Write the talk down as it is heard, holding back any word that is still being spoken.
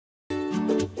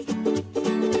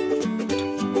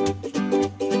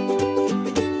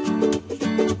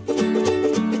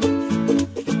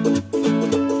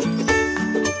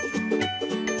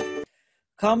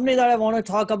Company that I want to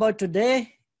talk about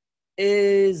today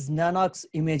is Nanox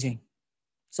Imaging.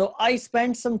 So I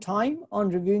spent some time on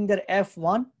reviewing their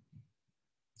F1.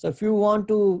 So if you want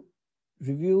to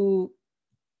review,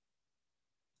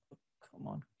 come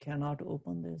on, cannot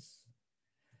open this.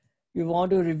 You want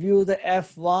to review the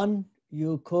F1,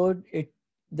 you could.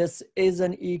 This is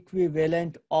an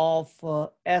equivalent of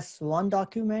S1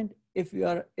 document.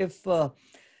 If a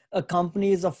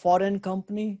company is a foreign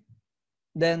company,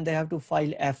 then they have to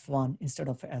file F1 instead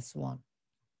of S1.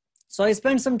 So I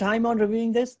spent some time on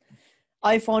reviewing this.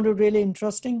 I found it really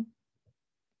interesting.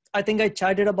 I think I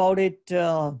chatted about it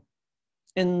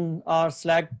in our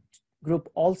Slack group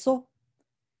also.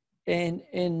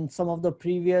 In some of the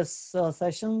previous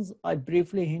sessions, I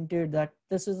briefly hinted that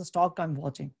this is a stock I'm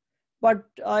watching. But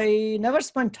I never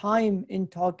spent time in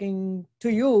talking to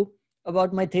you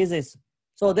about my thesis.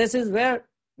 So this is where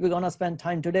we're going to spend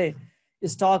time today,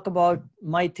 is talk about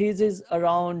my thesis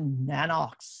around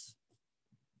Nanox.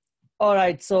 All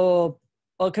right, so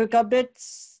a quick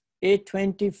updates.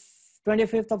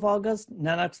 25th of August,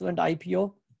 Nanox went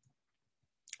IPO.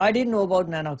 I didn't know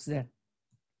about Nanox then.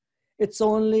 It's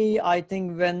only, I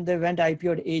think, when they went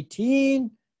IPO at 18,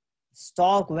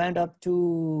 stock went up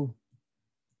to,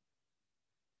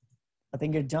 I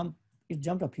think it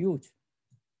jumped up huge.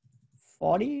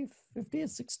 40, 50,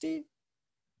 60,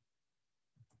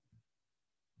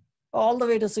 all the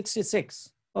way to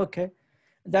 66. Okay,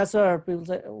 that's where people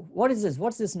say, what is this?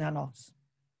 What's this Nanox?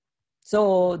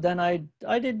 So then I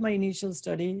did my initial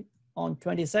study on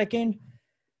 22nd.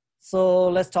 So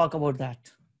let's talk about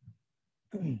that.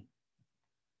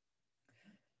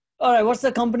 All right, what's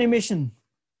the company mission?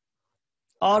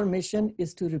 Our mission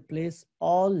is to replace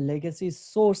all legacy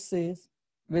sources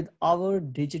with our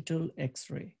digital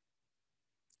X-ray.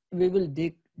 We will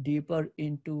dig deeper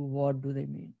into what do they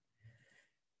mean.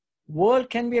 World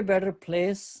can be a better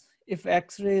place if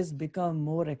X-rays become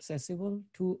more accessible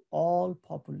to all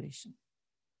population.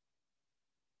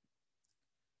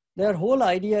 Their whole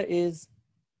idea is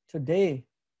today,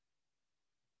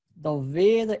 the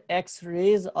way the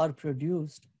X-rays are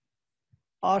produced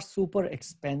are super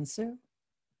expensive,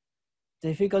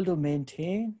 difficult to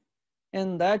maintain,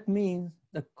 and that means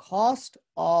the cost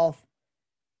of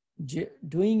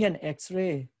doing an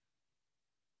X-ray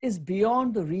is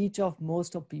beyond the reach of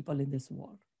most of people in this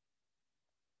world.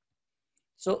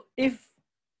 So if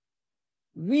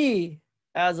we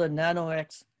as a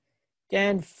Nanox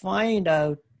can find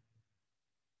out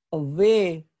a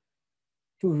way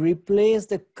to replace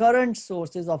the current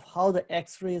sources of how the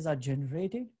X-rays are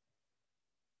generated,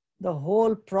 the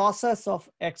whole process of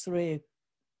X-ray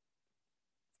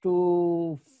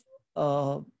to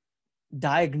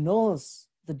diagnose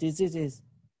the diseases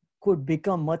could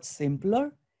become much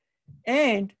simpler,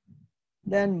 and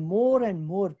then more and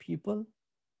more people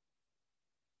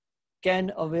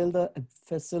can avail the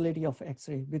facility of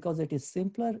X-ray because it is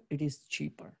simpler, it is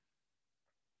cheaper.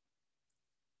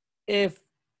 If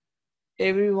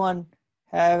everyone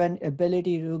have an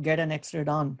ability to get an X-ray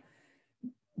done,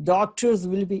 doctors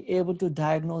will be able to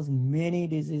diagnose many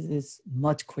diseases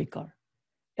much quicker.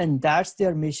 And that's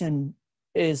their mission,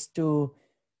 is to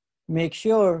make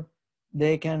sure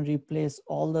they can replace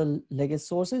all the legacy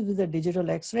sources with a digital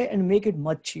X-ray and make it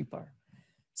much cheaper.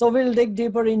 So we'll dig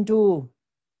deeper into,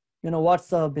 what's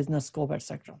the business scope,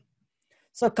 etc.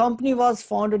 So company was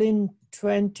founded in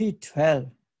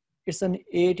 2012. It's an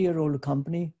 8-year-old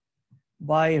company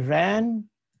by Ran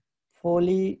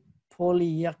Poliakine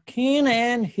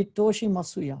and Hitoshi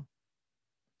Masuya.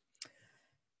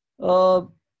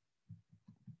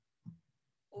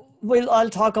 I'll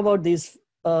talk about these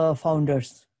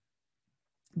founders,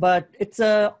 but it's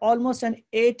almost an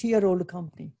 8-year-old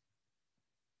company.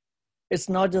 It's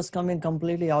not just coming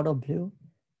completely out of blue.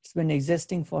 It's been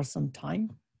existing for some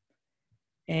time,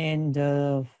 and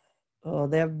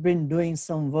they have been doing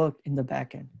some work in the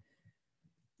back end.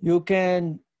 You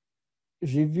can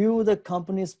review the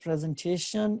company's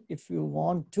presentation if you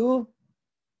want to.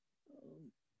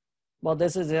 Well,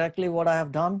 this is exactly what I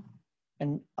have done.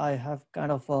 And I have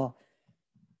kind of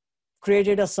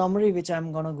created a summary, which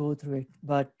I'm going to go through it.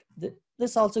 But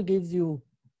this also gives you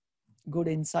good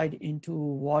insight into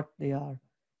what they are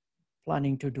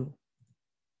planning to do.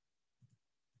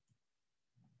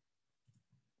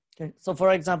 Okay. So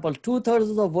for example,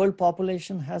 2/3 of the world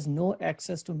population has no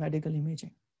access to medical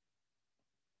imaging.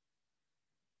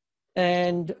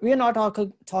 And we are not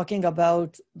talking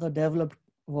about the developed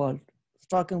world. It's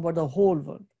talking about the whole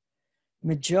world.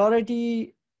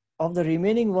 Majority of the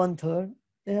remaining 1/3,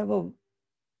 they have a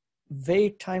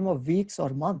wait time of weeks or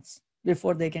months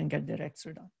before they can get their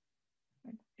X-ray done.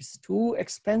 It's too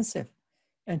expensive.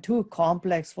 and too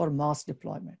complex for mass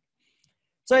deployment.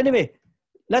 So anyway,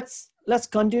 let's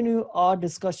continue our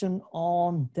discussion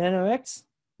on Nanox.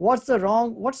 What's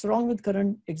wrong with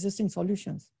current existing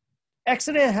solutions?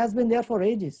 X-ray has been there for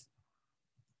ages,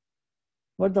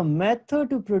 but the method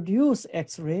to produce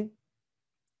X-ray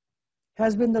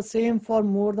has been the same for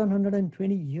more than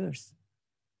 120 years.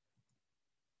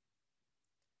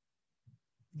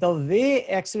 The way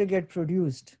X-ray get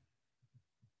produced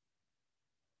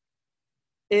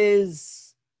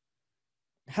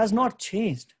has not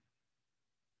changed.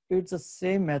 It's the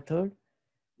same method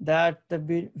that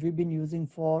we've been using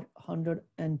for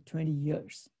 120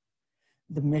 years.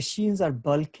 The machines are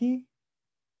bulky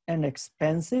and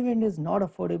expensive and is not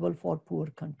affordable for poor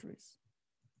countries.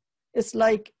 It's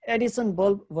like Edison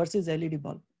bulb versus LED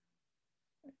bulb.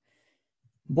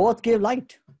 Both give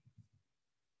light,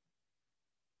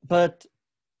 but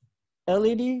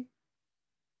LED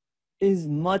is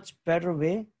much better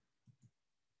way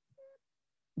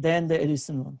than the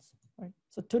Edison ones. Right?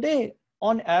 So today,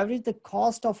 on average, the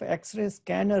cost of X-ray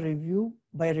scanner review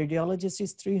by radiologists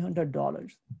is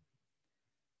 $300.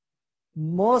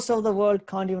 Most of the world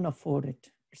can't even afford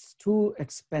it. It's too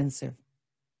expensive.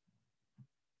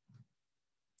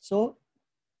 So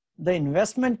the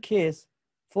investment case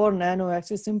for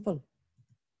Nanox is simple.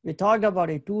 We talked about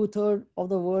it, 2/3 of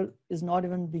the world is not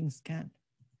even being scanned.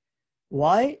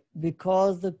 Why?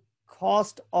 Because the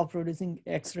cost of producing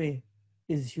X-ray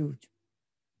is huge.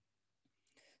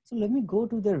 So let me go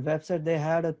to their website. They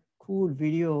had a cool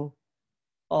video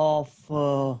of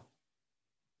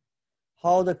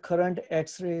how the current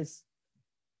X-rays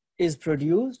is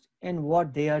produced and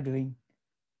what they are doing,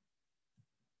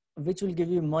 which will give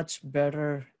you much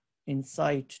better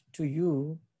insight to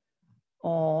you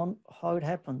on how it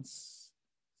happens.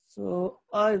 So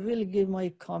I will give my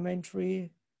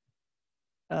commentary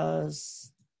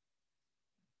as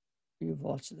you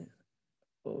watch this.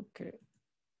 Okay.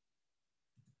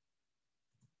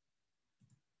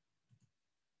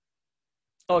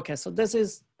 Okay, so this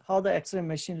is how the X-ray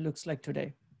machine looks like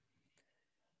today.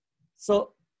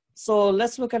 So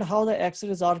let's look at how the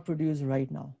X-rays are produced right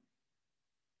now.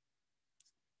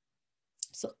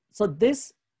 So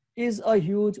this is a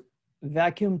huge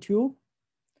vacuum tube.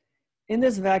 In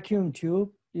this vacuum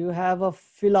tube, you have a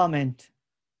filament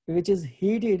which is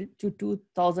heated to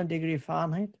 2000 degrees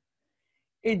Fahrenheit.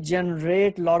 It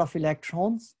generates a lot of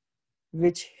electrons,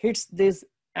 which hits this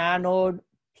anode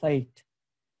plate.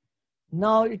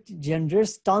 Now it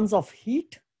generates tons of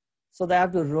heat, so they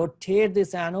have to rotate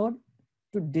this anode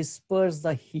to disperse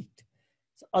the heat.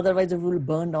 So otherwise, it will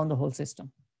burn down the whole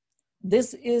system.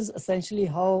 This is essentially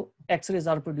how X-rays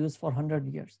are produced for 100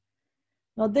 years.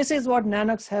 Now, this is what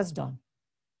Nanox has done.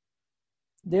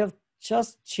 They have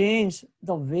just changed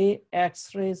the way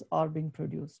X-rays are being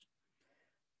produced.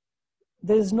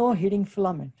 There is no heating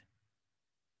filament.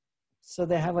 So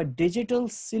they have a digital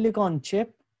silicon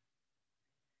chip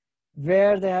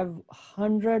where they have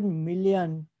 100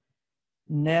 million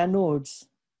nanodes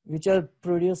which are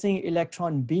producing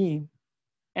electron beam,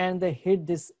 and they hit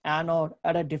this anode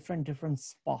at a different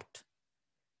spot.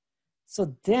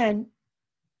 So then,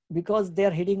 because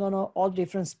they're hitting on all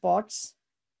different spots,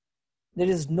 there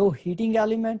is no heating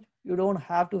element. You don't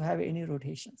have to have any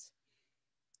rotations.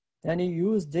 Then you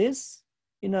use this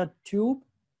in a tube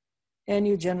and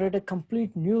you generate a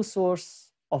complete new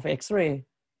source of X-ray,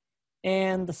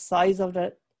 and the size of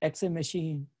the X-ray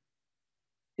machine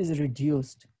is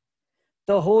reduced.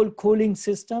 The whole cooling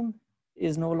system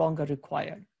is no longer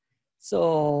required.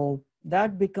 So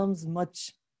that becomes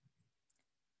much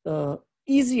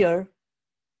easier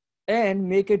and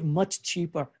make it much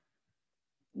cheaper.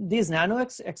 These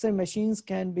Nanox X-ray machines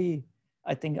can be,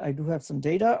 I think I do have some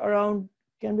data around,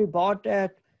 can be bought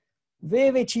at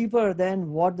way cheaper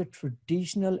than what the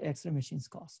traditional X-ray machines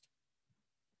cost.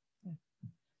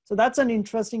 So that's an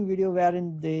interesting video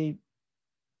wherein they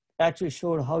actually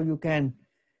showed how you can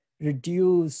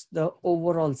reduce the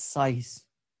overall size.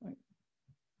 Right?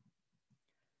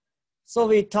 So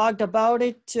we talked about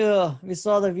it. We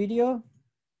saw the video.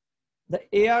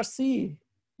 The ARC,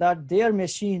 that their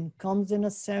machine comes in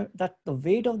that the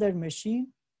weight of their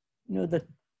machine, the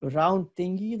round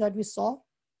thingy that we saw,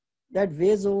 that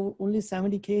weighs only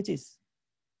 70 kgs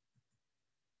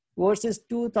versus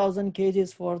 2000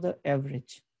 kgs for the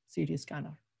average CT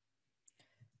scanner.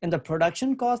 And the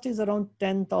production cost is around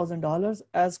 $10,000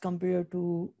 as compared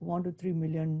to $1 to $3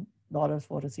 million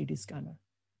for a CT scanner.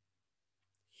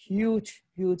 Huge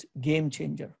game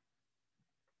changer.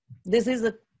 This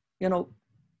is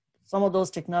some of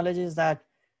those technologies that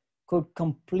could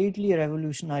completely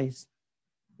revolutionize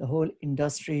the whole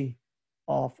industry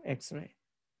of X-ray.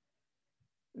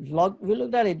 We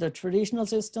looked at it. The traditional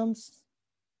systems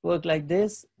work like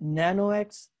this.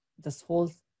 Nanox, this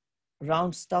whole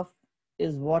round stuff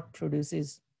is what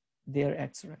produces their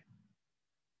X-ray.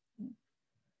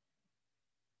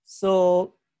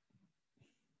 So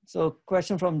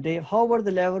question from Dave, how were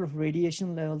the level of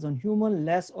radiation levels on human,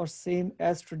 less or same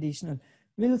as traditional?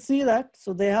 We'll see that.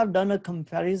 So they have done a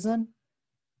comparison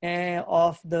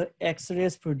of the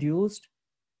X-rays produced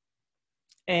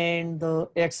and the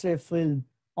X-ray film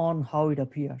on how it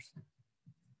appears.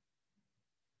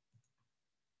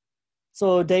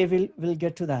 So Dave will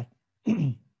get to that.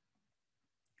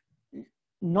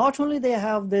 Not only they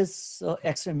have this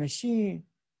X-ray machine,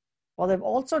 what they've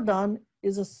also done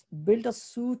is built a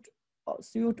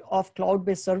suite of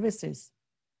cloud-based services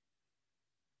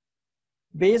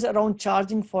based around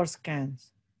charging for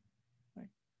scans, right?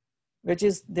 Which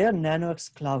is their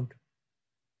Nanox cloud.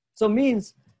 So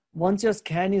means once your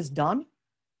scan is done,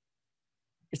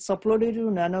 it's uploaded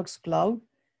to Nanox cloud,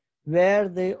 where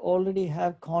they already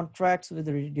have contracts with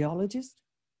the radiologist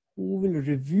who will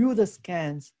review the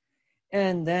scans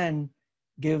and then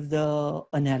give the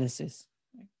analysis.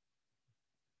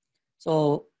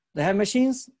 So they have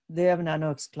machines, they have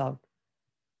Nanox cloud.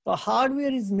 The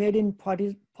hardware is made in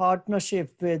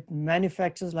partnership with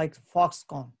manufacturers like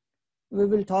Foxconn. We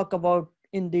will talk about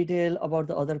in detail about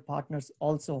the other partners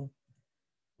also,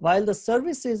 while the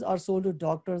services are sold to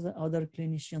doctors and other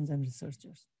clinicians and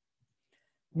researchers.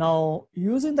 Now,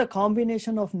 using the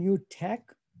combination of new tech,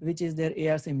 which is their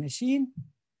ARC machine,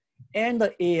 and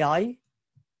the AI,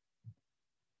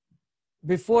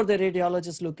 before the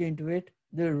radiologists look into it,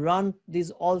 they run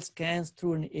these all scans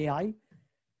through an AI.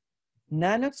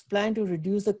 Nanox plan to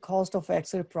reduce the cost of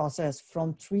X-ray process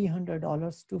from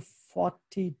 $300 to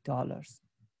 $40.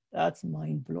 That's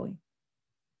mind-blowing.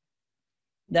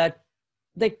 That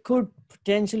they could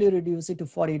potentially reduce it to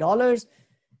 $40,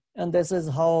 and this is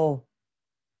how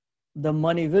the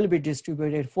money will be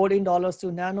distributed. $14 to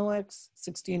Nanox,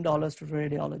 $16 to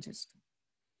radiologist.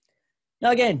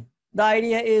 Now again, the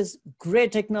idea is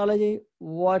great technology.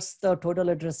 What's the total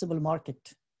addressable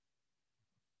market?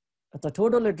 The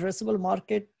total addressable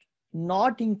market,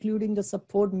 not including the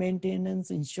support,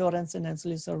 maintenance, insurance, and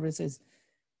ancillary services,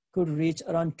 could reach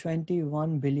around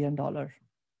 $21 billion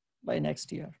by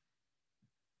next year.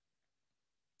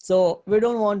 So we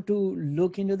don't want to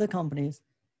look into the companies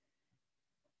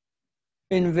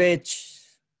in which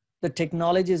the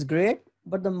technology is great,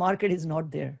 but the market is not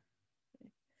there.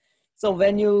 So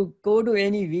when you go to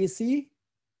any VC,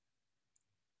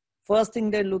 first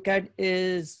thing they look at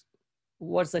is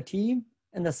what's the team,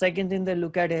 and the second thing they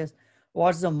look at is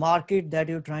what's the market that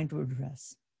you're trying to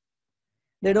address.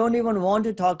 They don't even want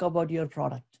to talk about your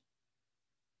product.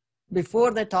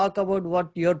 Before they talk about what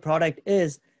your product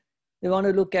is, they want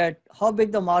to look at how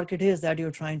big the market is that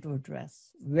you're trying to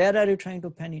address. Where are you trying to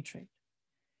penetrate?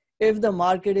 If the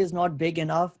market is not big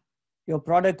enough, your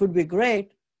product could be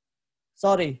great.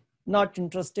 Sorry, not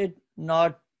interested,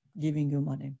 not giving you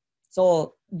money.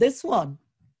 So this one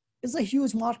is a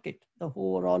huge market, the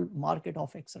overall market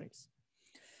of X-rays.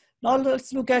 Now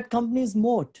let's look at companies'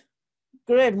 moat.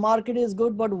 Great, market is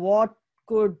good, but what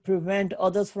could prevent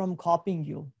others from copying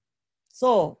you?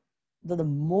 So the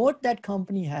moat that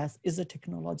company has is a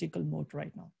technological moat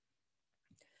right now.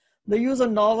 They use a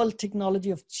novel technology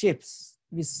of chips.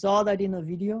 We saw that in a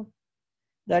video,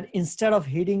 that instead of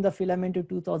heating the filament to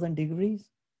 2000 degrees,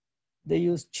 they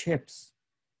use chips.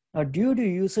 Now, due to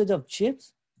usage of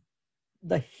chips,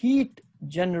 the heat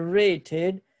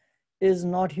generated is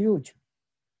not huge.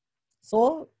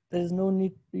 So there's no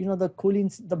need,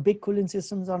 the big cooling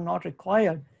systems are not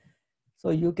required. So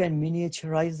you can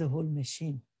miniaturize the whole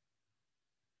machine.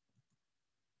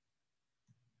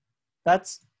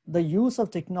 That's the use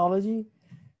of technology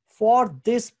for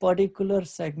this particular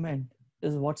segment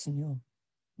is what's new.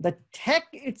 The tech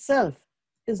itself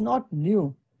is not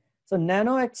new. So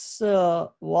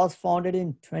Nanox was founded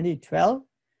in 2012.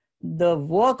 The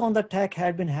work on the tech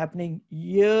had been happening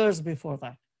years before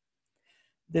that.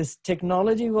 This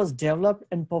technology was developed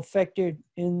and perfected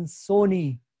in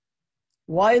Sony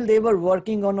while they were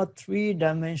working on a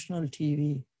 3-dimensional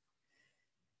TV.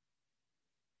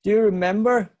 Do you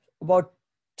remember about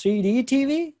 3D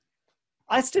TV?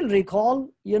 I still recall,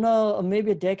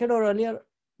 maybe a decade or earlier,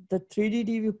 the 3D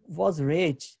TV was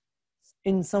rage.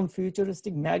 In some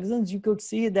futuristic magazines, you could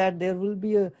see that there will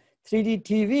be a 3D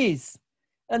TVs,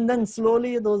 and then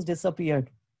slowly those disappeared.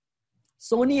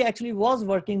 Sony actually was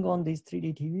working on these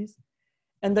 3D TVs,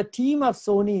 and the team of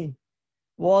Sony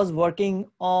was working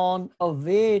on a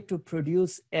way to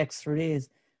produce X-rays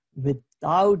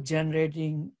without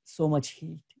generating so much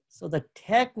heat. So the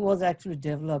tech was actually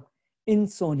developed in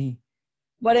Sony.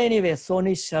 But anyway,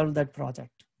 Sony shelved that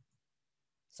project.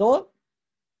 So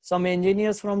some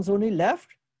engineers from Sony left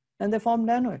and they formed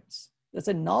Nanox. They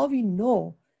said, now we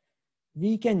know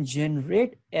we can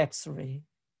generate X-ray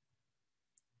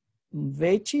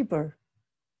way cheaper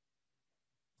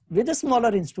with the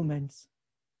smaller instruments.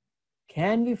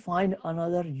 Can we find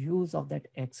another use of that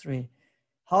X-ray?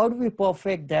 How do we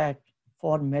perfect that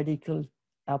for medical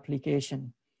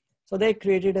application? So they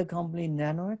created a company,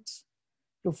 Nanox,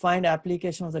 to find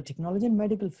application of the technology in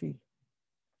medical field.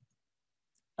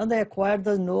 And they acquired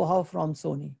the know-how from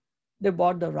Sony. They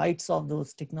bought the rights of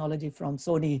those technology from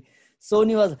Sony.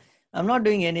 Sony was, I'm not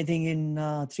doing anything in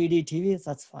 3D TVs,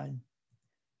 that's fine.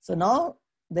 So now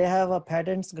they have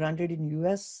patents granted in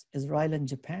US, Israel, and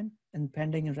Japan, and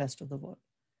pending in the rest of the world.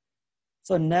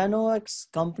 So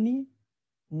Nanox company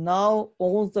now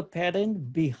owns the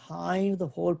patent behind the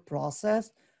whole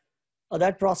process.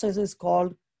 That process is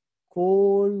called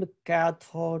cold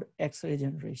cathode X-ray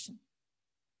generation.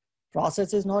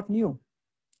 Process is not new.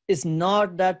 It's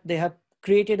not that they have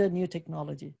created a new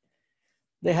technology.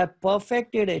 They have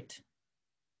perfected it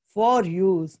for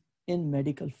use in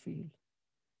medical field.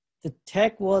 The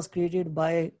tech was created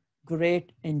by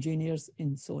great engineers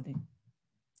in Sony.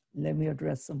 Let me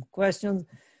address some questions.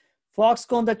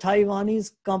 Foxconn, the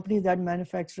Taiwanese company that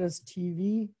manufactures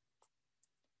TV.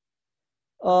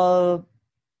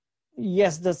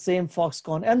 Yes, the same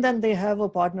Foxconn. And then they have a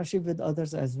partnership with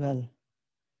others as well.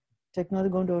 Technology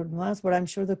going to advance, but I'm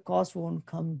sure the cost won't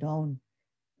come down.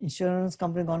 Insurance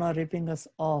company gonna ripping us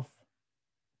off.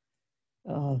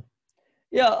 And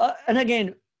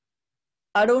again,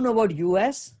 I don't know about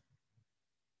US,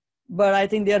 but I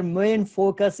think their main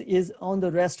focus is on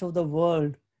the rest of the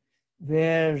world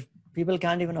where people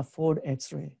can't even afford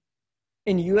X-ray.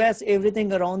 In US,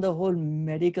 everything around the whole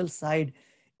medical side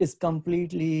is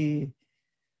completely,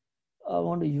 I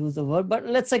want to use the word, but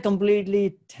let's say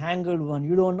completely tangled one.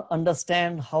 You don't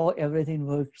understand how everything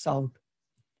works out.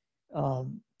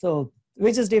 So,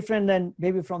 which is different than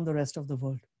maybe from the rest of the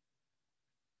world.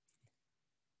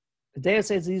 Dave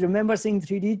says, you remember seeing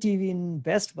 3D TV in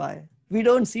Best Buy? We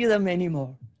don't see them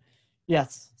anymore.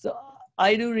 Yes, so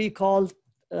I do recall,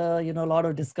 a lot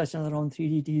of discussions around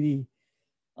 3D TV,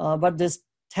 but this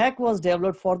tech was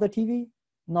developed for the TV.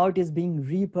 Now it is being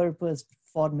repurposed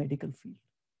for medical field.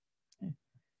 Okay.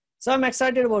 So I'm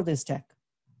excited about this tech.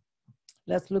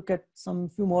 Let's look at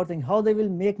few more things. How they will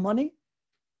make money?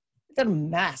 They're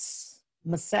mass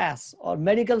or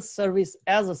medical service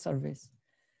as a service.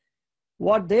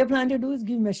 What they plan to do is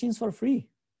give machines for free.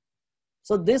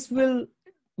 So this will,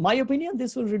 my opinion,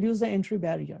 this will reduce the entry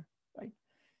barrier, right?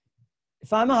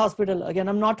 If I'm a hospital, again,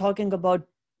 I'm not talking about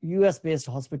US-based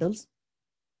hospitals.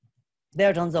 They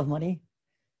have tons of money.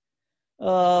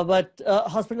 But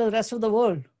hospitals rest of the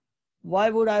world, why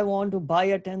would I want to buy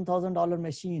a $10,000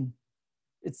 machine?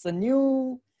 It's a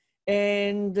new,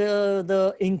 and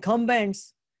the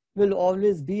incumbents will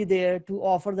always be there to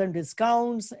offer them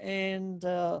discounts and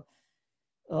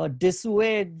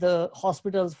dissuade the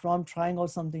hospitals from trying out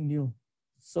something new.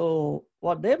 So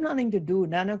what they're planning to do,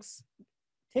 Nanox,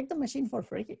 take the machine for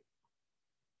free.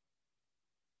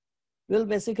 We'll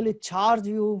basically charge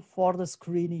you for the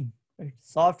screening, right?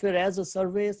 Software as a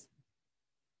service,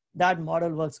 that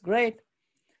model works great.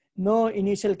 No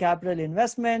initial capital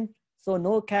investment, so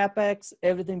no CapEx,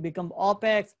 everything become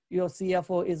OpEx. Your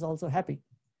CFO is also happy.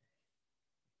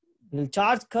 We'll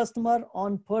charge customer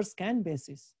on per scan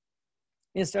basis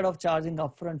instead of charging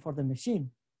upfront for the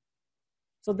machine.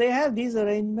 So they have these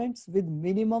arrangements with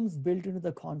minimums built into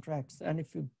the contracts. And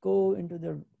if you go into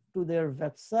their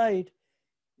website,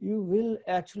 you will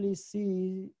actually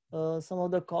see some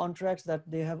of the contracts that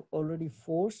they have already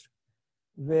forced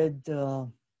with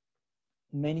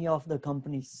many of the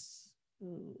companies.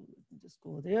 Just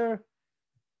go there.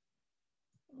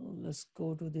 Let's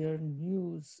go to their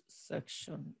news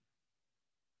section.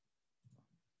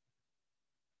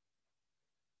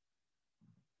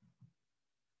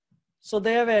 So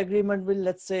they have an agreement with,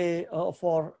 let's say,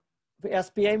 for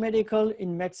SPI Medical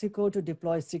in Mexico to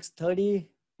deploy 630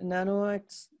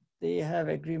 Nanox. They have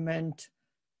agreement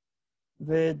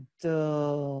with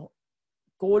Coal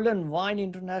and Wine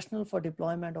International for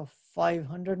deployment of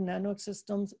 500 Nanox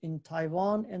systems in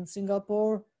Taiwan and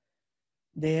Singapore.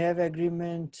 They have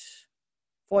agreement,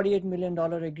 $48 million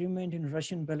agreement in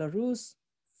Russian Belarus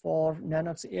for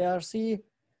Nanox ARC.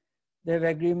 They have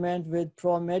agreement with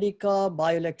ProMedica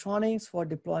Bioelectronics for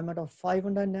deployment of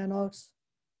 500 Nanox.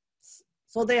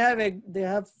 So they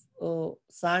have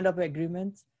signed up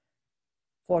agreements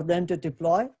for them to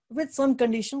deploy with some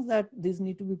conditions that these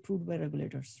need to be approved by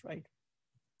regulators, right?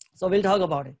 So we'll talk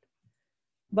about it.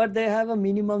 but they have a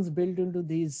minimums built into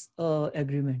these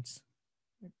agreements.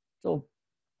 So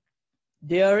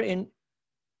their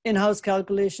in-house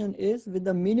calculation is with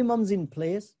the minimums in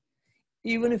place.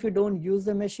 Even if you don't use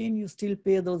the machine, you still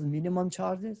pay those minimum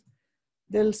charges.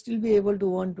 They'll still be able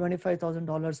to earn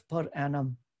 $25,000 per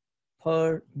annum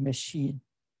per machine,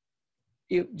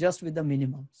 just with the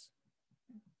minimums.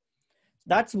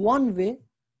 That's one way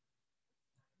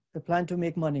they plan to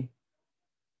make money.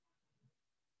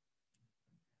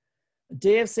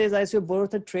 Dave says, I see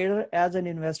both a trader as an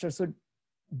investor. So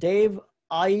Dave,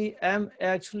 I am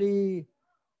actually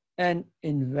an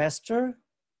investor.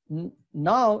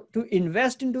 Now to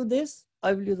invest into this,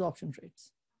 I will use option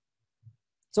trades.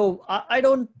 So I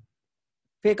don't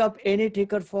pick up any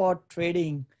ticker for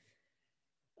trading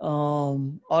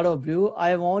out of blue.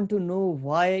 I want to know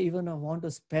why even I want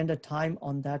to spend a time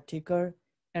on that ticker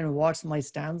and what's my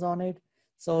stance on it.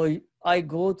 So I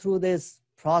go through this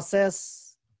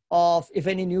process of, if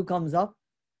any new comes up,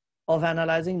 of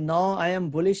analyzing. Now I am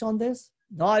bullish on this.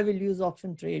 Now I will use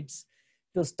option trades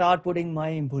to start putting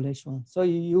my bullish one. So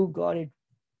you got it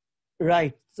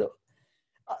right. So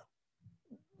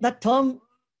that term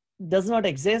does not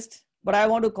exist, but I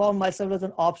want to call myself as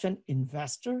an option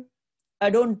investor. I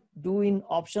don't do in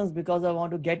options because I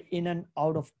want to get in and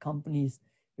out of companies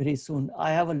very soon.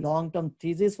 I have a long-term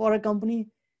thesis for a company,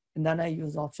 and then I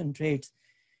use option trades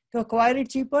to acquire it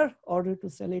cheaper, or to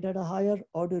sell it at a higher,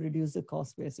 or to reduce the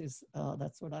cost basis.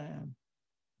 That's what I am.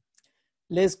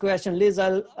 Liz question, Liz,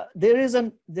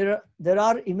 there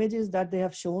are images that they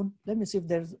have shown. Let me see if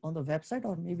there's on the website,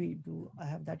 or maybe do I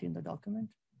have that in the document?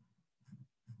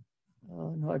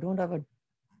 No, I don't have a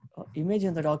image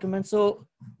in the document. So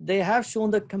they have shown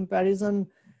the comparison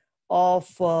of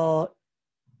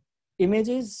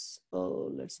images.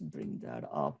 Let's bring that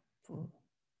up.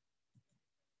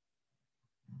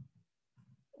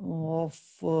 I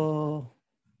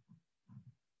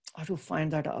have to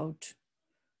find that out.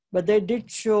 But they did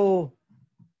show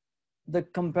the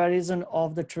comparison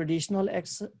of the traditional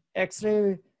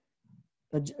X-ray,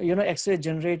 X-ray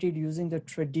generated using the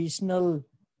traditional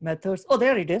methods. Oh,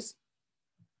 there it is.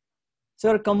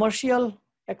 So a commercial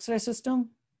X-ray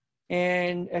system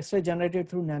and X-ray generated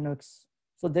through Nanox.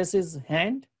 So this is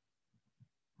hand.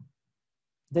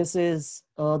 This is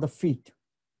the feet,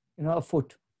 a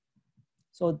foot.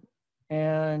 So,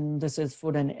 and this is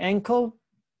foot and ankle.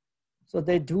 So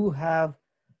they do have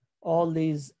all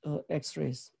these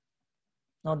X-rays.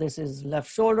 Now this is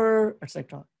left shoulder,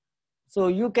 etc. So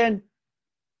you can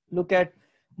look at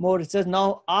more. It says,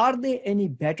 now, are they any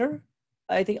better?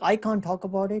 I think I can't talk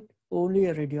about it. Only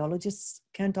a radiologist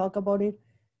can talk about it.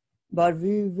 But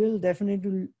we will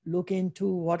definitely look into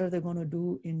what are they going to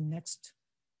do in next,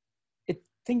 I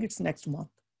think it's next month.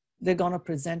 They're going to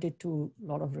present it to a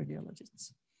lot of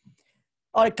radiologists.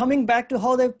 All right, coming back to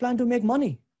how they plan to make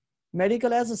money.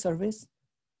 Medical as a service,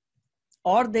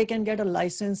 or they can get a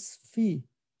license fee.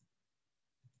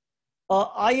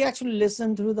 I actually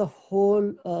listened to the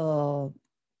whole,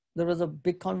 there was a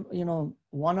big, 1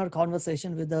 hour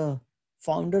conversation with the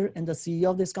founder and the CEO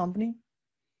of this company.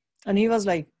 And he was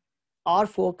like, our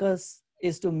focus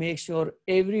is to make sure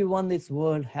everyone in this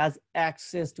world has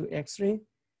access to X-ray.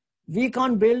 We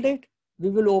can't build it. We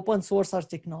will open source our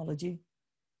technology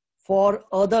for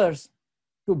others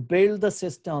to build the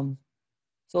system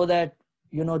so that,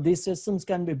 these systems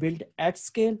can be built at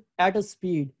scale, at a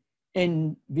speed,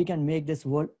 and we can make this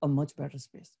world a much better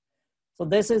space. So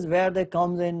this is where they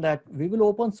comes in, that we will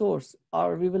open source,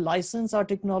 or we will license our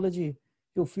technology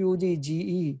to Fuji,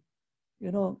 GE,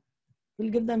 we'll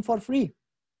give them for free,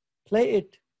 play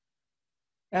it.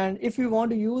 And if you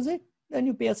want to use it, then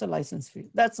you pay us a license fee.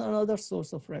 That's another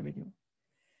source of revenue.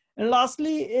 And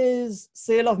lastly is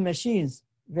sale of machines,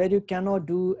 where you cannot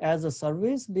do as a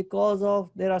service because of,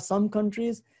 there are some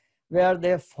countries where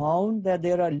they found that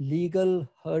there are legal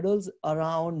hurdles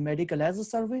around medical as a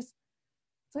service.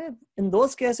 So in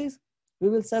those cases, we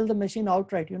will sell the machine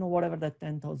outright, whatever that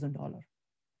 $10,000.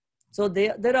 So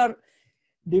there are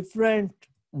different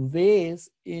ways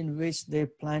in which they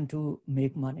plan to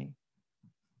make money.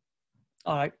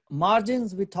 All right,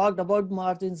 margins, we talked about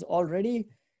margins already.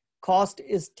 Cost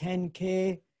is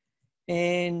 $10K,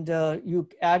 and you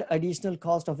add additional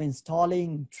cost of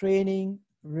installing, training.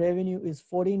 Revenue is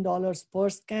 $14 per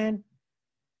scan,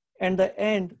 and the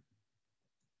end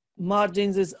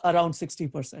margins is around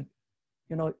 60%.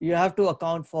 You have to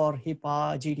account for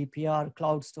HIPAA, GDPR,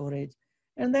 cloud storage,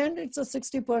 and then it's a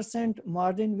 60%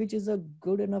 margin, which is a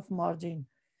good enough margin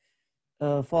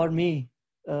for me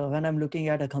when I'm looking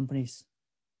at a companies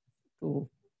to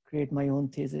create my own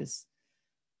thesis.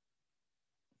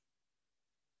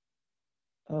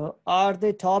 Are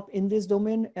they top in this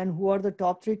domain? And who are the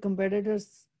top 3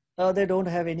 competitors? They don't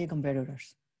have any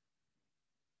competitors.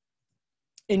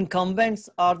 Incumbents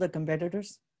are the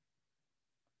competitors.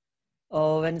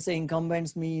 When I say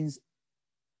incumbents means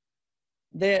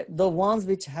they're the ones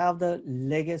which have the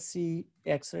legacy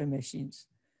X-ray machines.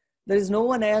 There is no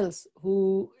one else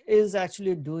who is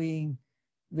actually doing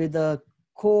with a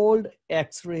cold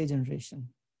X-ray generation.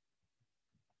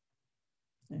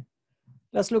 Okay.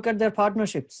 Let's look at their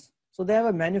partnerships. So they have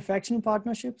a manufacturing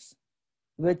partnerships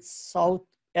with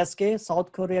SK,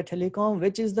 South Korea Telecom,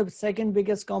 which is the second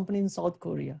biggest company in South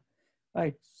Korea,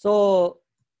 right? So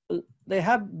they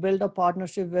have built a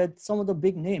partnership with some of the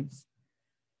big names.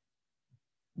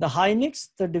 The Hynix,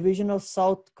 the division of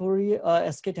South Korea,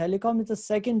 SK Telecom, is the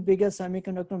second biggest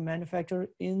semiconductor manufacturer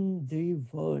in the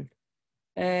world.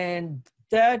 And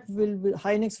that will be,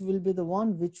 Hynix will be the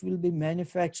one which will be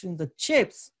manufacturing the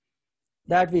chips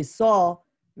that we saw,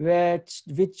 which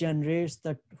generates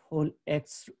the whole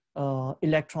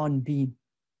electron beam.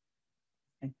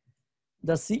 Okay.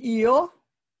 The CEO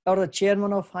or the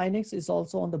chairman of Hynix is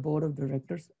also on the board of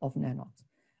directors of Nanox.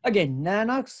 Again,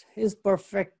 Nanox is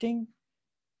perfecting.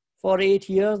 For 8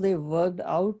 years, they worked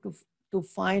out to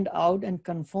find out and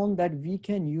confirm that we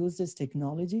can use this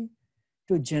technology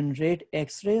to generate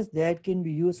X-rays that can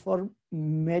be used for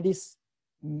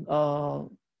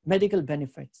medical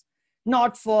benefits,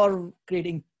 not for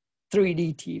creating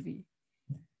 3D TV.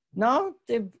 Now,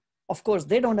 of course,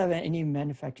 they don't have any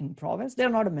manufacturing prowess. They're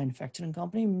not a manufacturing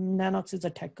company. Nanox is a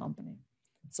tech company.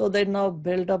 So they now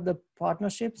build up the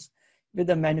partnerships with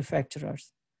the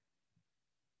manufacturers.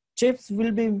 Chips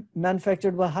will be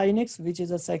manufactured by Hynix, which is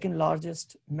the second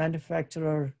largest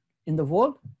manufacturer in the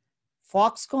world.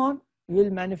 Foxconn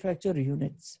will manufacture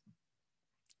units.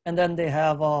 And then they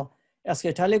have SK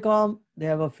Telecom, they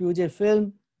have a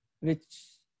Fujifilm, which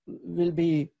will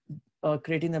be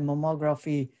creating the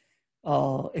mammography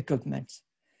equipment.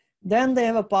 Then they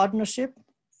have a partnership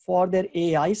for their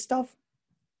AI stuff.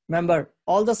 Remember,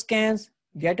 all the scans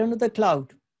get onto the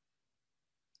cloud.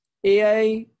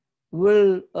 AI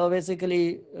will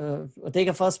basically take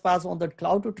a first pass on the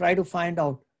cloud to try to find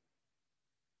out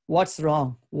what's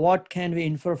wrong, what can we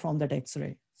infer from that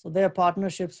X-ray. So there are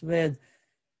partnerships with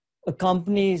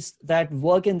companies that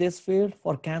work in this field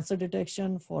for cancer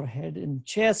detection, for head and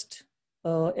chest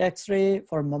X-ray,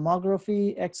 for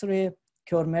mammography X-ray,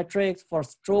 Curemetrics, for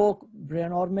stroke,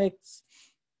 Brainomix.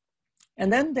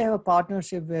 And then they have a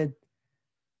partnership with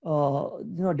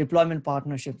deployment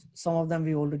partnerships. Some of them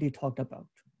we already talked about.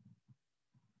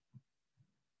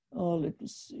 Let me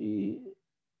see.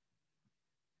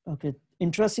 Okay,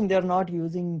 interesting. They're not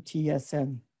using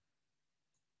TSM.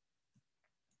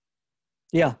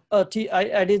 Yeah, I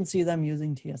didn't see them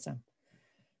using TSM.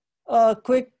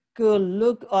 Quick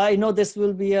look. I know this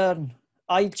will be an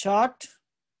eye chart.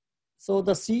 So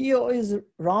the CEO is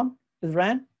Ran,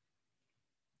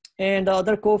 and the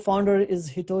other co-founder is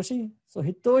Hitoshi. So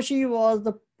Hitoshi was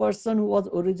the person who was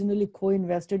originally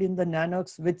co-invested in the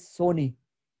Nanox with Sony.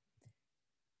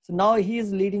 So now he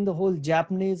is leading the whole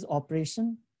Japanese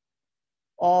operation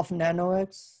of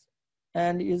Nanox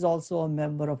and is also a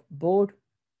member of board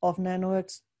of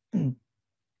Nanox.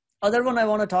 Other one I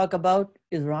want to talk about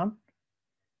is Ram.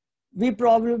 We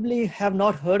probably have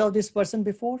not heard of this person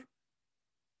before,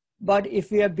 but if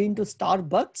we have been to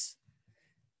Starbucks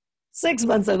 6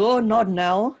 months ago, not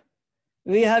now,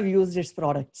 we have used its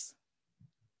products.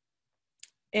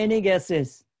 Any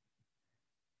guesses?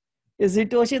 Is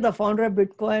Hitoshi the founder of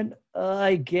Bitcoin?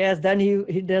 I guess then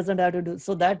he doesn't have to do.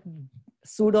 So that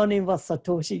pseudonym was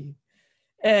Satoshi.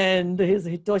 And his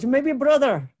Hitoshi, maybe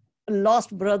brother,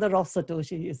 lost brother of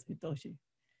Satoshi is Hitoshi.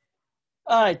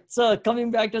 All right, so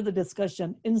coming back to the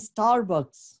discussion, in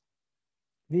Starbucks,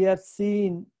 we have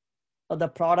seen the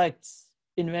products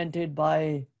invented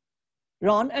by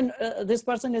Ron, and this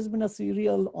person has been a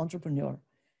serial entrepreneur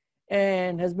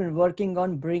and has been working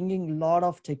on bringing a lot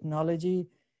of technology,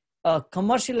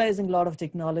 commercializing a lot of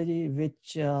technology,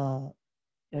 which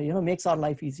makes our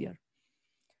life easier.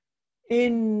 He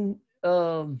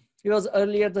was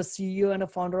earlier the CEO and a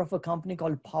founder of a company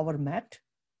called PowerMat.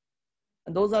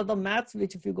 And those are the mats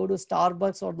which if you go to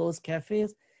Starbucks or those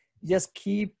cafes, just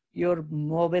keep your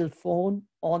mobile phone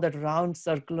on that round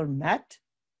circular mat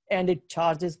and it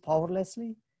charges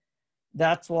powerlessly.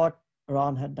 That's what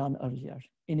Ron had done earlier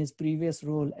in his previous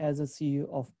role as a CEO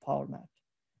of PowerMat.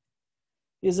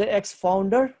 He's an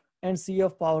ex-founder and CEO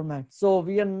of PowerMat. So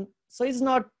he's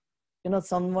not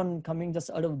someone coming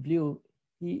just out of blue.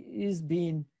 He is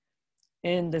been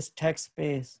in this tech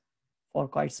space for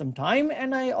quite some time.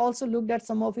 And I also looked at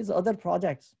some of his other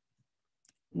projects.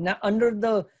 Now, under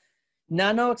the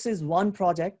Nanox is one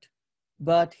project,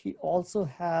 but he also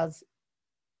has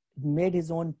made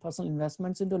his own personal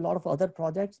investments into a lot of other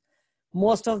projects.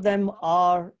 Most of them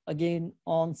are, again,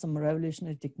 on some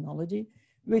revolutionary technology,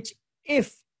 which,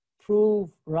 if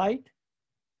proved right,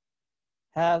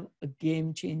 have a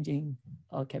game-changing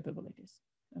capabilities.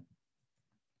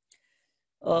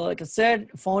 Like I said,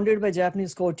 founded by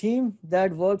Japanese core team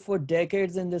that worked for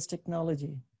decades in this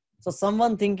technology. So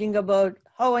someone thinking about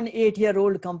how an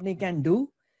 8-year-old company can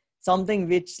do something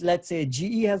which, let's say,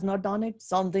 GE has not done it,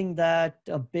 something that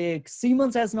a big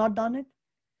Siemens has not done it.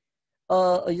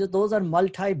 Those are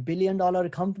multi-billion-dollar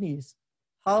companies.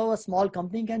 How a small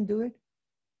company can do it?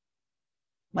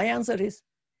 My answer is,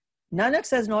 Nanox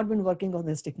has not been working on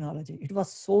this technology. It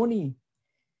was Sony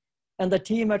and the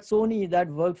team at Sony that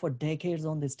worked for decades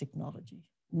on this technology.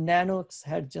 Nanox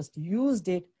had just used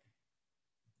it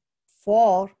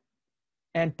for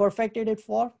and perfected it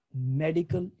for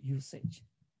medical usage.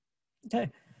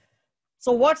 Okay.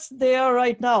 So what's there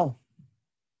right now?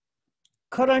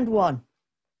 Current one,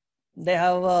 they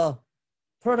have a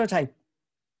prototype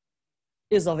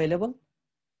is available.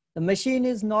 The machine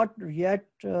is not yet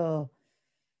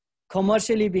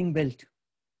commercially being built.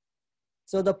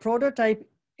 So the prototype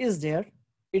is there.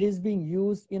 It is being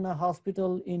used in a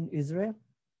hospital in Israel.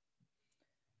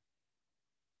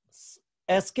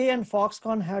 SK and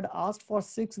Foxconn had asked for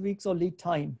 6 weeks of lead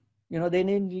time. They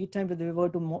need lead time to be able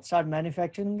to start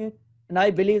manufacturing it. And I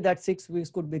believe that 6 weeks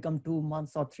could become 2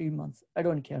 months or 3 months. I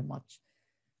don't care much.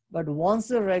 But once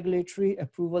the regulatory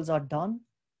approvals are done,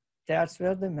 that's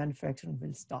where the manufacturing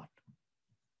will start.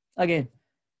 Again,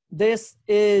 this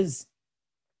is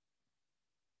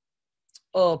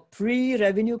a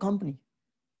pre-revenue company.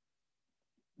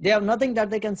 They have nothing that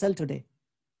they can sell today.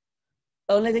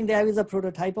 The only thing they have is a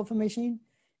prototype of a machine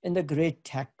and the great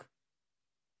tech.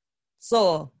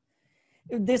 So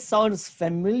if this sounds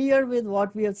familiar with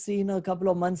what we have seen a couple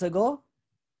of months ago,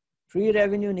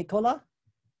 pre-revenue Nikola,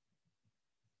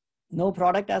 no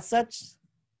product as such.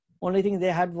 Only thing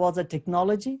they had was a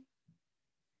technology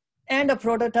and a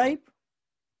prototype.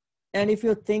 And if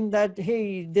you think that,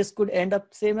 hey, this could end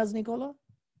up same as Nikola,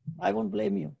 I won't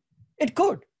blame you. It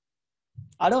could.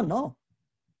 I don't know.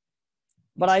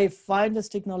 But I find this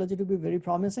technology to be very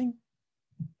promising.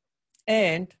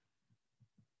 And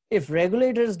if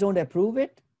regulators don't approve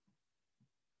it,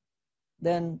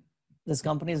 then this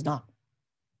company is not.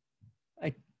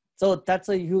 Right? So that's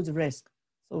a huge risk.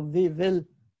 So we will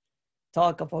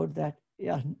talk about that.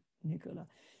 Yeah, Nicola.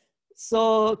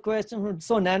 So question,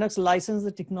 so Nanox licensed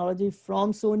the technology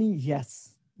from Sony?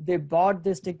 Yes. They bought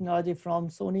this technology from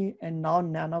Sony and now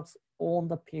Nanox own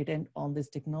the patent on this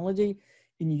technology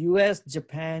in US,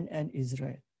 Japan, and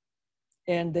Israel.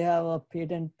 And they have a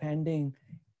patent pending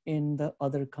in the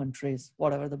other countries,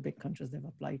 whatever the big countries they've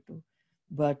applied to.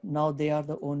 But now they are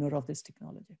the owner of this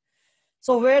technology.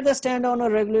 So where they stand on our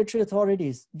regulatory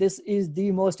authorities, this is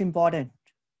the most important.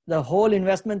 The whole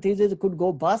investment thesis could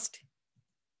go bust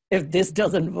if this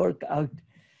doesn't work out.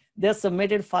 They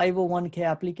submitted 501k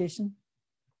application.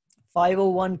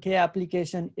 501k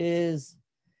application is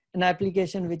an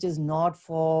application which is not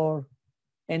for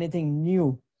anything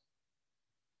new.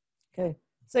 Okay,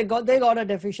 so they got a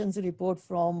deficiency report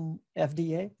from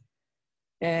FDA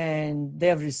and they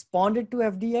have responded to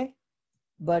FDA,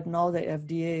 but now the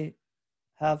FDA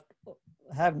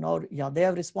they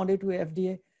have responded to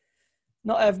FDA.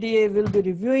 Now FDA will be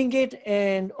reviewing it,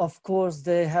 and of course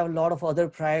they have a lot of other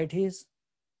priorities.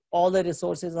 All the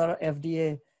resources are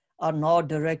FDA are now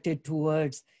directed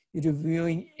towards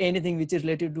reviewing anything which is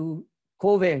related to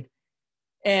COVID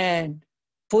and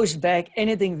push back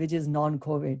anything which is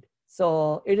non-COVID.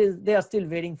 So they are still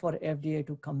waiting for FDA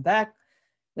to come back.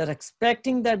 They're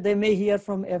expecting that they may hear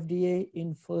from FDA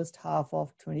in first half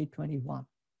of 2021.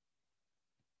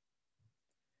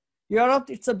 Europe,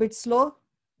 it's a bit slow.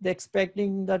 They're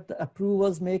expecting that the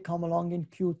approvals may come along in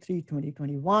Q3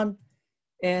 2021.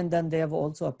 And then they have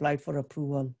also applied for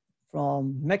approval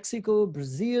from Mexico,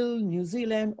 Brazil, New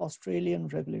Zealand, Australian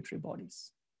regulatory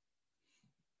bodies.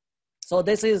 So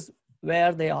this is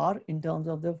where they are in terms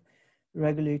of the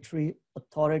regulatory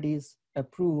authorities'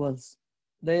 approvals.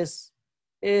 This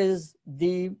is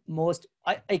the most,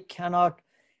 I cannot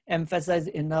emphasize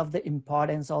enough the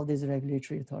importance of these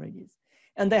regulatory authorities.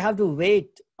 And they have to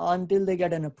wait until they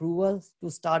get an approval to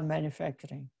start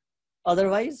manufacturing.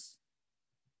 Otherwise,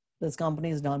 this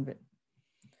company is done with.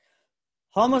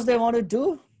 How much they want to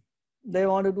do? They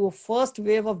want to do a first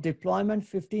wave of deployment,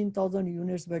 15,000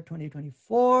 units by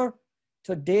 2024.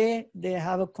 Today, they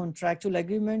have a contractual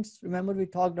agreements. Remember, we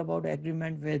talked about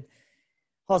agreement with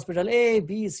hospital A,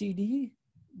 B, C, D.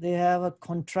 they have a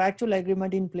contractual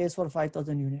agreement in place for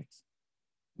 5,000 units.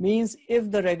 Means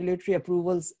if the regulatory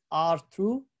approvals are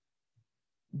through,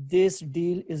 this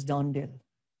deal is done deal.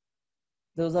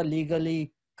 Those are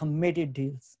legally committed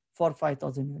deals for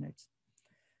 5,000 units.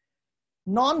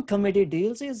 Non-committed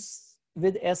deals is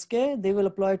with SK, they will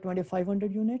apply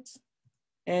 2,500 units.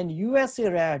 And USA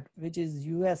RAD, which is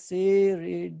USA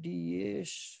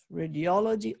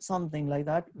Radiology, something like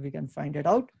that, we can find it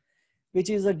out, which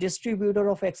is a distributor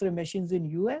of X-ray machines in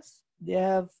US. They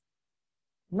have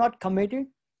not committed,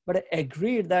 but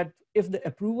agreed that if the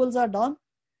approvals are done,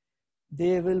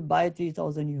 they will buy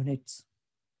 3,000 units.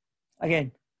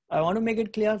 Again, I want to make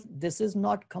it clear, this is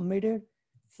not committed.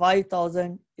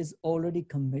 5,000 is already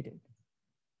committed.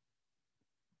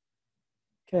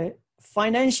 Okay,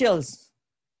 financials.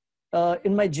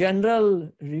 In my general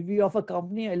review of a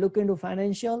company, I look into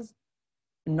financials,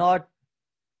 not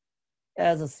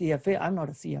as a CFA. I'm not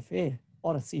a CFA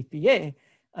or a CPA.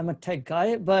 I'm a tech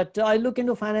guy, but I look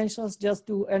into financials just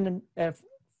to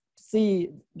see,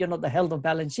 the health of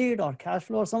balance sheet or cash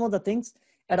flow or some of the things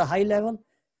at a high level.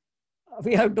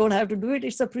 We don't have to do it.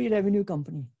 It's a pre-revenue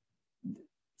company.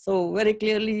 So very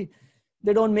clearly,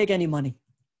 they don't make any money.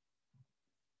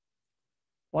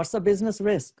 What's the business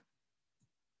risk?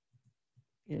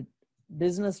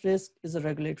 Business risk is a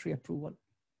regulatory approval.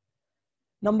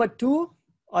 Number two,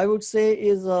 I would say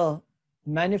is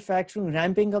manufacturing,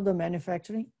 ramping up the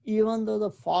manufacturing. Even though the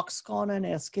Foxconn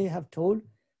and SK have told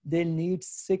they'll need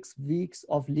 6 weeks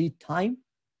of lead time.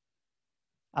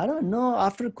 I don't know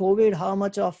after COVID, how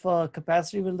much of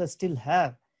capacity will they still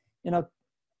have?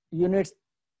 Units,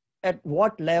 at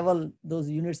what level those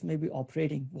units may be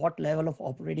operating, what level of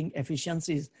operating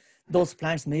efficiencies those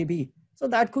plants may be. So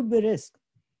that could be risk.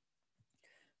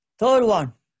 Third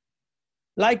one,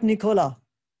 like Nikola,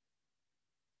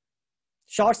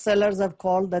 short sellers have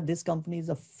called that this company is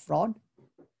a fraud.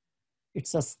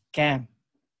 It's a scam.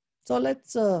 So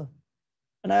let's, and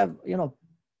I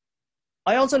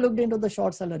also looked into the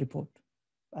short seller report,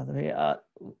 by the way.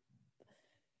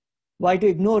 Why to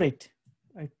ignore it?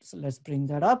 Right, so let's bring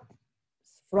that up.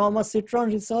 From a Citron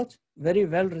research, very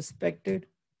well respected.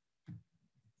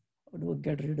 How do we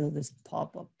get rid of this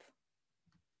pop-up?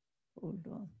 Hold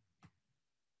on.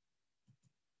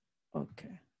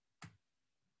 Okay.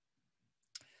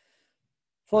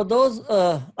 For those,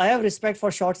 I have respect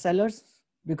for short sellers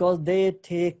because they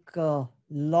take a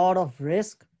lot of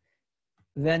risk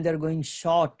when they're going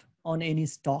short on any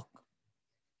stock.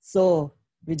 So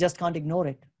we just can't ignore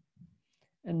it.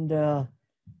 And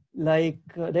like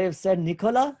they've said,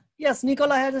 Nikola, yes,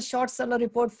 Nikola has a short seller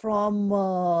report from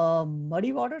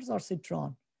Muddy Waters or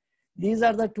Citron. These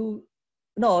are the two.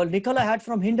 No, Nikola had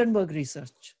from Hindenburg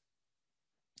Research.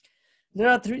 There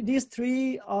are three, these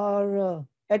three are,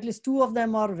 at least two of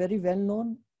them are very well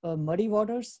known, Muddy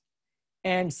Waters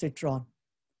and Citron.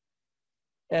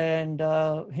 And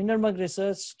Hindenburg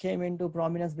Research came into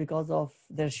prominence because of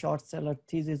their short seller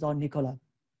thesis on Nikola.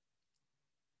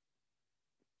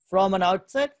 From an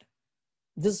outset,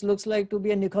 this looks like to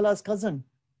be a Nikola's cousin.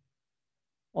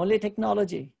 Only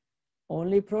technology,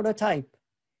 only prototype,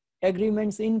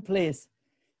 agreements in place,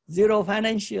 zero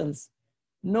financials,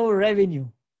 no revenue,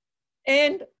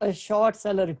 and a short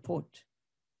seller report.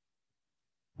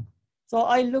 So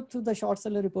I looked through the short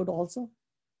seller report also.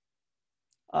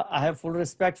 I have full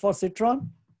respect for Citron,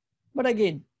 but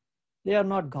again, they are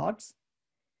not gods.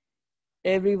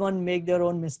 Everyone make their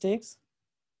own mistakes.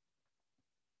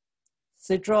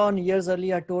 Citron years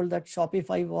earlier told that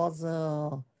Shopify was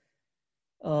a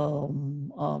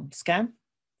scam.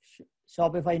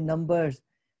 Shopify numbers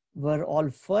were all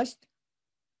fudged.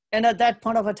 And at that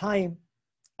point of a time,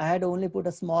 I had only put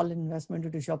a small investment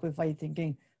into Shopify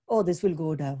thinking, oh, this will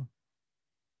go down.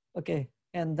 Okay,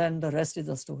 and then the rest is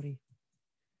a story.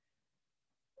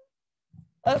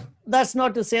 That's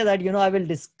not to say that, I will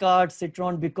discard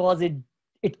Citron because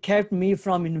it kept me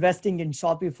from investing in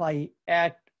Shopify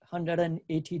at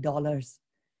 $180.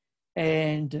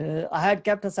 And I had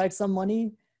kept aside some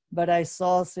money, but I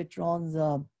saw Citron's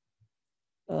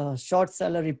short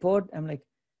seller report. I'm like,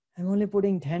 I'm only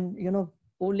putting 10,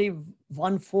 only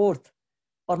 1/4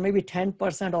 or maybe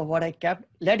 10% of what I kept.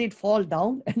 Let it fall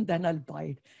down and then I'll buy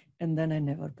it. And then I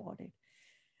never bought it.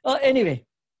 Anyway,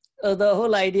 the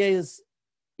whole idea is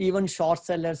even short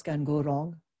sellers can go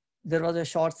wrong. There was a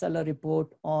short seller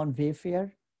report on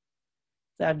Wayfair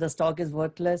that the stock is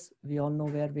worthless. We all know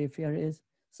where Wayfair is.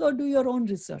 So do your own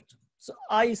research. So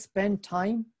I spent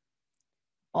time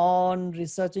on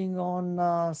researching on,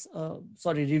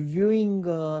 reviewing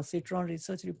Citron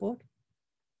research report.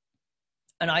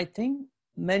 And I think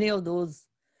many of those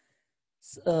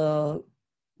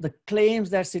the claims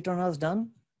that Citron has done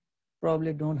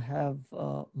probably don't have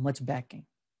much backing.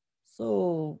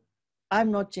 So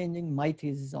I'm not changing my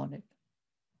thesis on it.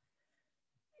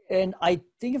 And I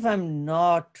think if I'm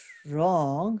not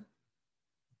wrong,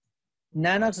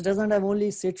 Nanox doesn't have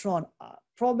only Citron.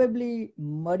 Probably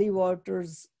Muddy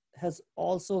Waters has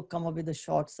also come up with a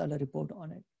short seller report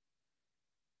on it.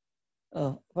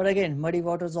 But again, Muddy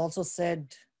Waters also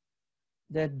said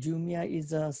that Jumia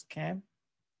is a scam.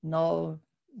 Now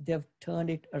they've turned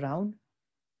it around,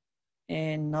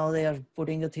 and now they are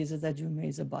putting the thesis that Jumia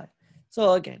is a buy.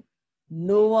 So again,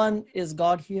 no one is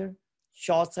God here.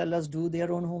 Short sellers do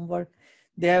their own homework.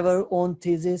 They have their own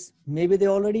thesis. Maybe they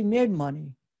already made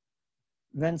money.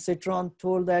 When Citron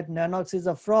told that Nanox is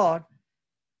a fraud,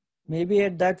 maybe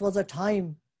that was a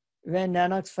time when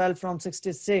Nanox fell from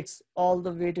 66 all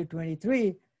the way to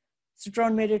 23.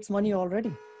 Citron made its money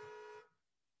already.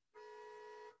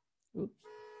 Oops.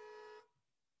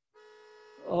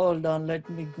 Hold on, let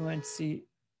me go and see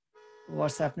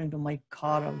what's happening to my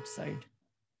car outside.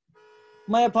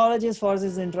 My apologies for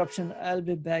this interruption. I'll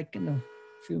be back in a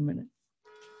few minutes.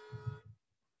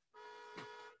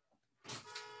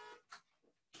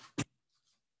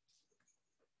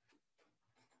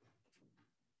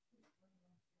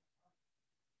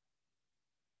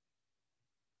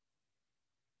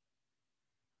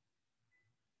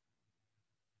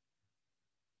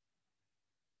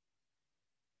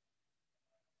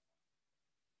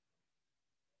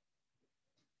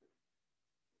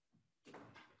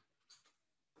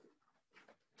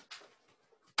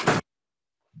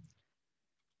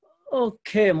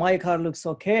 Okay, my car looks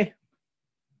okay.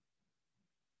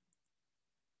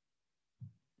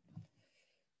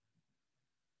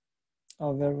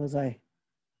 Oh, where was I?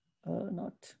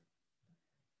 Not.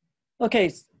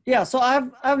 Okay, yeah, so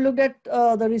I've looked at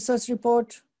the research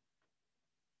report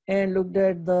and looked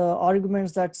at the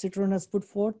arguments that Citron has put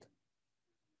forth.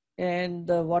 And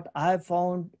what I have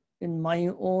found in my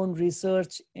own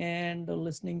research and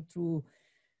listening to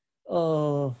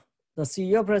the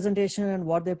CEO presentation and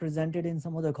what they presented in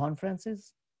some of the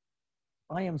conferences,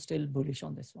 I am still bullish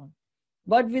on this one.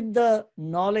 But with the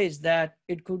knowledge that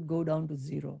it could go down to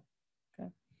zero. Okay.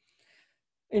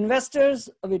 Investors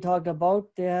we talked about,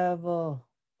 they have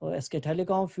SK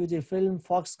Telecom, Fujifilm,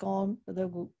 Foxconn,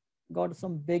 they've got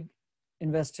some big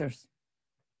investors.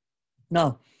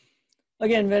 Now,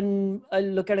 again, when I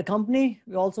look at a company,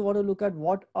 we also want to look at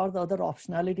what are the other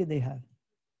optionality they have.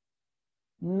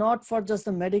 Not for just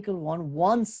the medical one.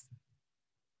 Once,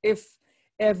 if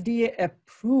FDA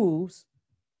approves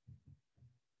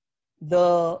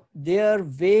their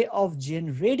way of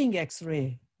generating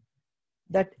X-ray,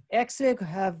 that X-ray could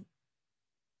have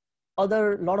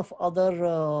lot of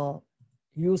other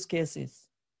use cases.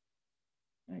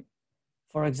 Right?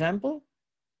 For example,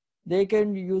 they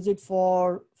can use it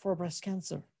for breast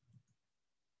cancer.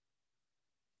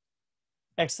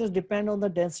 X-rays depend on the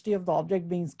density of the object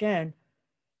being scanned.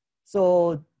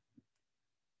 So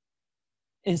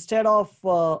instead of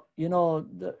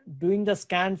doing the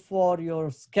scan for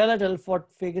your skeletal for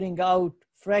figuring out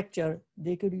fracture,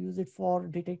 they could use it for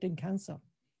detecting cancer.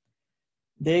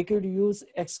 They could use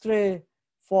X-ray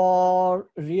for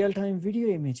real-time video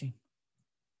imaging,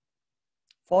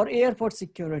 for airport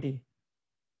security,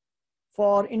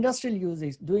 for industrial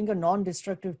usage, doing a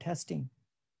non-destructive testing.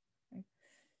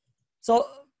 So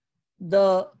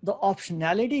the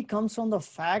optionality comes from the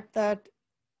fact that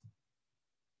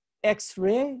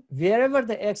X-ray, wherever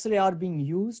the X-ray are being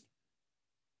used,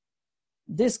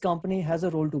 this company has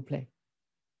a role to play.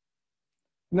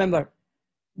 Remember,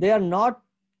 they are not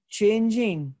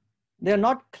changing, they are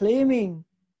not claiming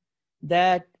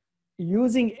that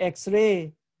using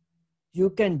X-ray, you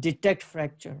can detect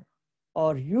fracture,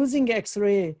 or using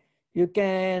X-ray, you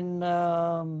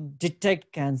can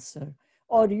detect cancer,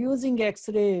 or using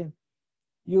X-ray,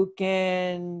 you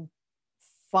can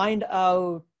find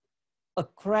out a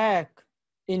crack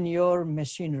in your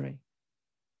machinery.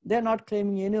 They're not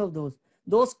claiming any of those.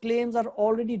 Those claims are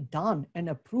already done and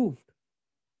approved.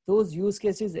 Those use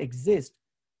cases exist.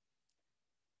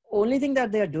 Only thing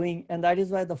that they're doing, and that is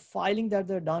why the filing that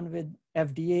they're done with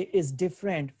FDA is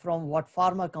different from what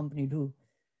pharma company do.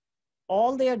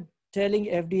 All they are telling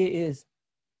FDA is,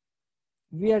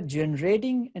 we are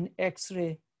generating an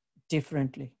X-ray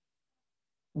differently.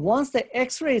 Once the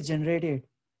X-ray is generated,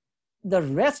 the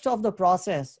rest of the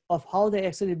process of how the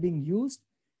X-ray is being used,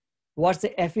 what's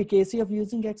the efficacy of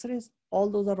using X-rays, all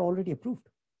those are already approved.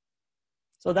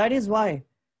 So that is why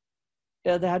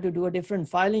they had to do a different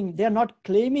filing. They're not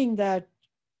claiming that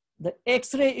the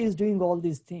X-ray is doing all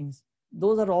these things.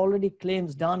 Those are already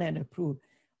claims done and approved.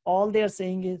 All they're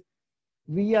saying is,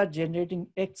 we are generating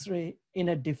X-ray in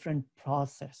a different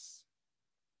process.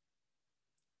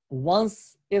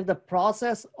 Once, if the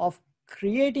process of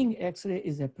creating X-ray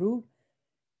is approved,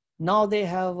 now they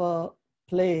have a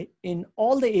play in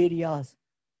all the areas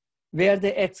where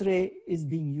the X-ray is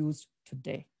being used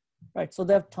today, right? So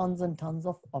they have tons and tons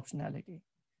of optionality.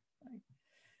 Right?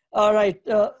 All right.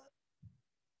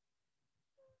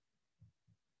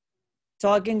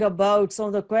 Talking about some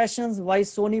of the questions, why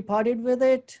Sony parted with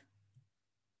it,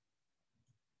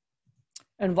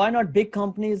 and why not big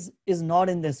companies is not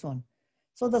in this one.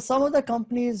 So some of the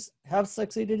companies have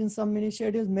succeeded in some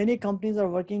initiatives. Many companies are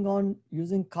working on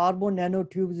using carbon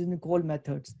nanotubes in cold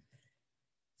methods.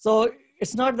 So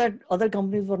it's not that other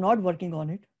companies were not working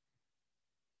on it.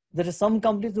 There are some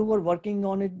companies who were working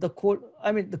on it. The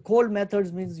cold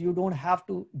methods means you don't have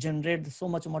to generate so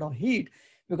much amount of heat,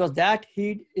 because that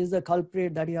heat is the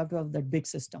culprit that you have to have that big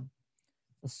system.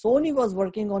 So Sony was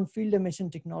working on field emission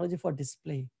technology for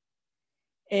display,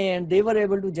 and they were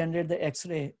able to generate the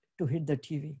X-ray to hit the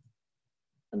TV.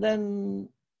 And then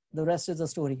the rest is the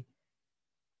story.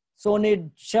 Sony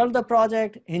shelved the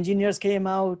project, engineers came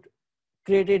out,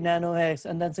 created Nanox,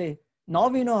 and then say, now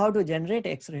we know how to generate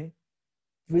X-ray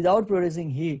without producing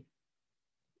heat.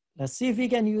 Let's see if we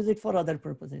can use it for other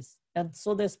purposes. And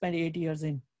so they spent 8 years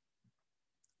in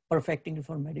perfecting it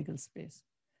for medical space.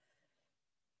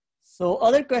 So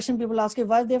other question people ask is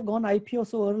why they've gone IPO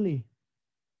so early.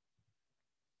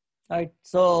 Right,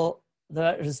 so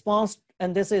the response,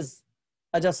 and this is,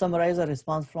 I just summarize a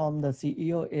response from the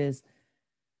CEO is,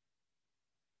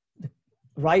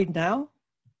 right now,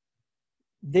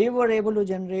 they were able to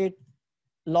generate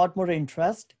a lot more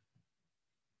interest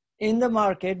in the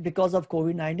market because of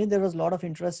COVID-19. There was a lot of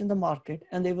interest in the market,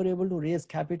 and they were able to raise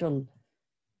capital.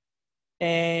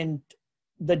 And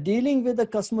the dealing with the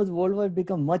customers worldwide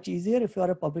become much easier if you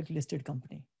are a publicly listed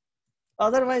company.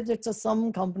 Otherwise, it's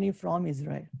some company from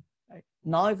Israel. Right?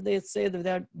 Now, if they say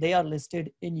that they are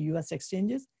listed in US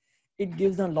exchanges, it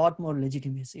gives them a lot more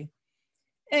legitimacy.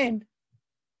 And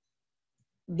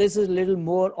this is a little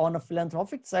more on a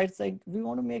philanthropic side. It's like we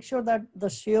want to make sure that the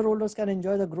shareholders can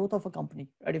enjoy the growth of a company.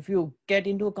 Right? If you get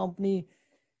into a company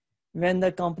when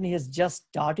the company is just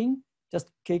starting,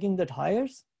 just kicking the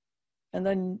tires, and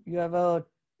then you have a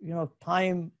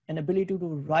time and ability to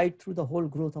ride through the whole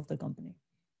growth of the company.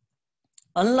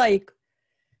 Unlike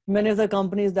many of the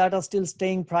companies that are still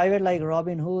staying private, like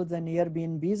Robinhood and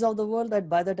Airbnbs of the world, that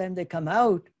by the time they come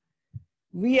out,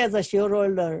 we as a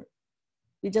shareholder,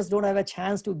 we just don't have a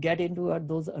chance to get into at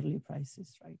those early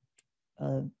prices,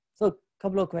 right? So a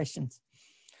couple of questions.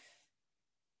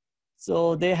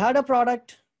 So they had a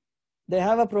product, they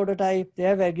have a prototype, they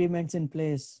have agreements in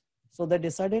place. So they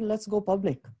decided, let's go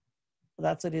public.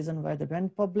 That's the reason why they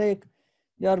went public.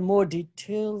 There are more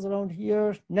details around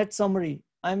here. Net summary,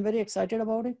 I'm very excited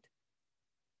about it.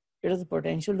 It has the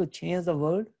potential to change the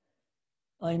world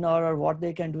in order what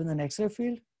they can do in the X-ray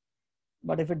field.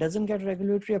 But if it doesn't get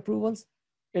regulatory approvals,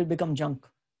 it'll become junk.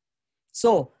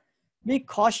 So be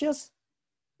cautious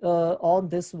on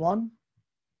this one.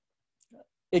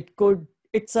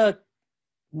 It's a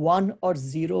 1 or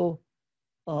 0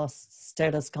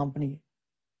 status company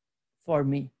for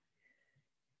me.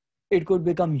 It could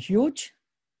become huge,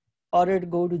 or it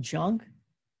go to junk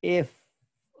if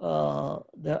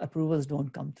the approvals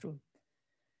don't come through.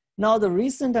 Now, the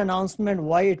recent announcement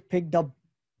why it picked up,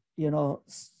 the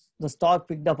stock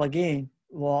picked up again,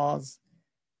 was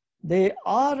they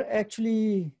are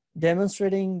actually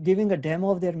demonstrating, giving a demo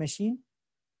of their machine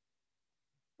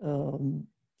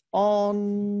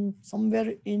on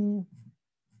somewhere in,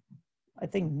 I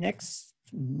think, next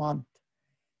month.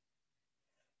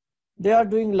 They are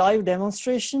doing live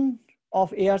demonstration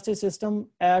of ARC system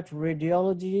at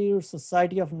Radiology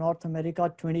Society of North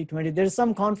America 2020. There's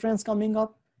some conference coming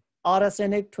up,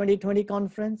 RSNA 2020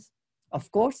 conference.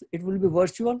 Of course, it will be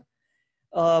virtual,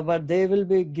 but they will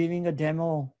be giving a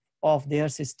demo of their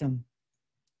system.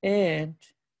 And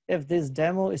if this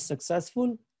demo is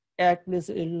successful, at least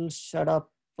it will shut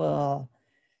up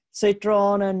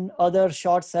Citron and other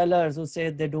short sellers who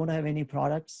say they don't have any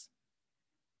products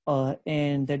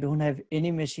and they don't have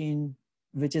any machine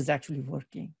which is actually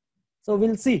working. So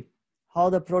we'll see how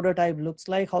the prototype looks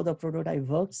like, how the prototype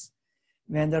works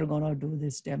when they're gonna do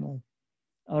this demo.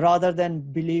 Rather than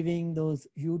believing those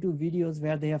YouTube videos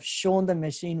where they have shown the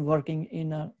machine working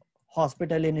in a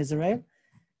hospital in Israel,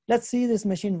 let's see this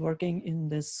machine working in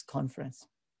this conference.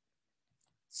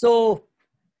 So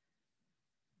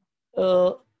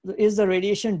is the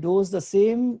radiation dose the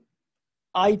same?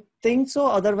 I think so.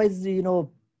 Otherwise,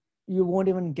 you won't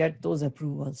even get those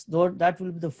approvals. Though that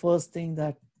will be the first thing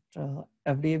that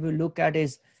FDA will look at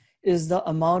is is the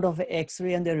amount of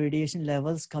X-ray and the radiation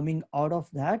levels coming out of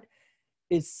that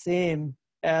is same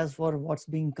as for what's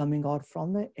being coming out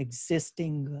from the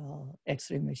existing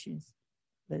X-ray machines.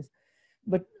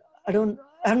 But I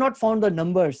have not found the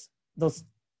numbers. Those,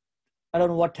 I don't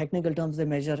know what technical terms they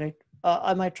measure it.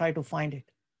 I might try to find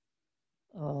it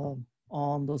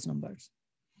on those numbers.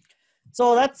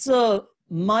 So that's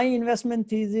my investment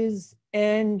thesis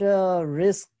and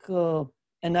risk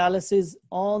analysis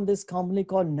on this company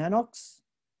called Nanox.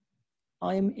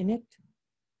 I am in it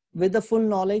with the full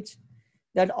knowledge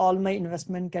that all my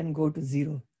investment can go to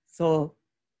zero. So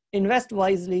invest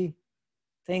wisely,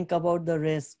 think about the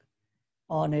risk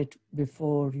on it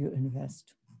before you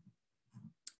invest.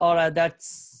 All right,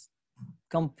 that's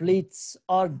completes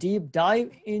our deep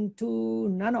dive into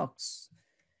Nanox.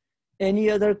 Any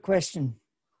other question?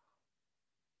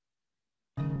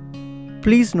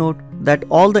 Please note that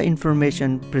all the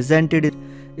information presented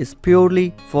is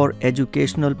purely for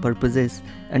educational purposes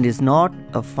and is not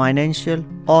a financial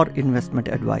or investment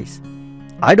advice.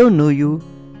 I don't know you,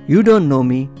 you don't know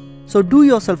me, so do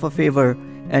yourself a favor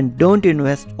and don't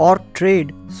invest or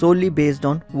trade solely based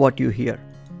on what you hear.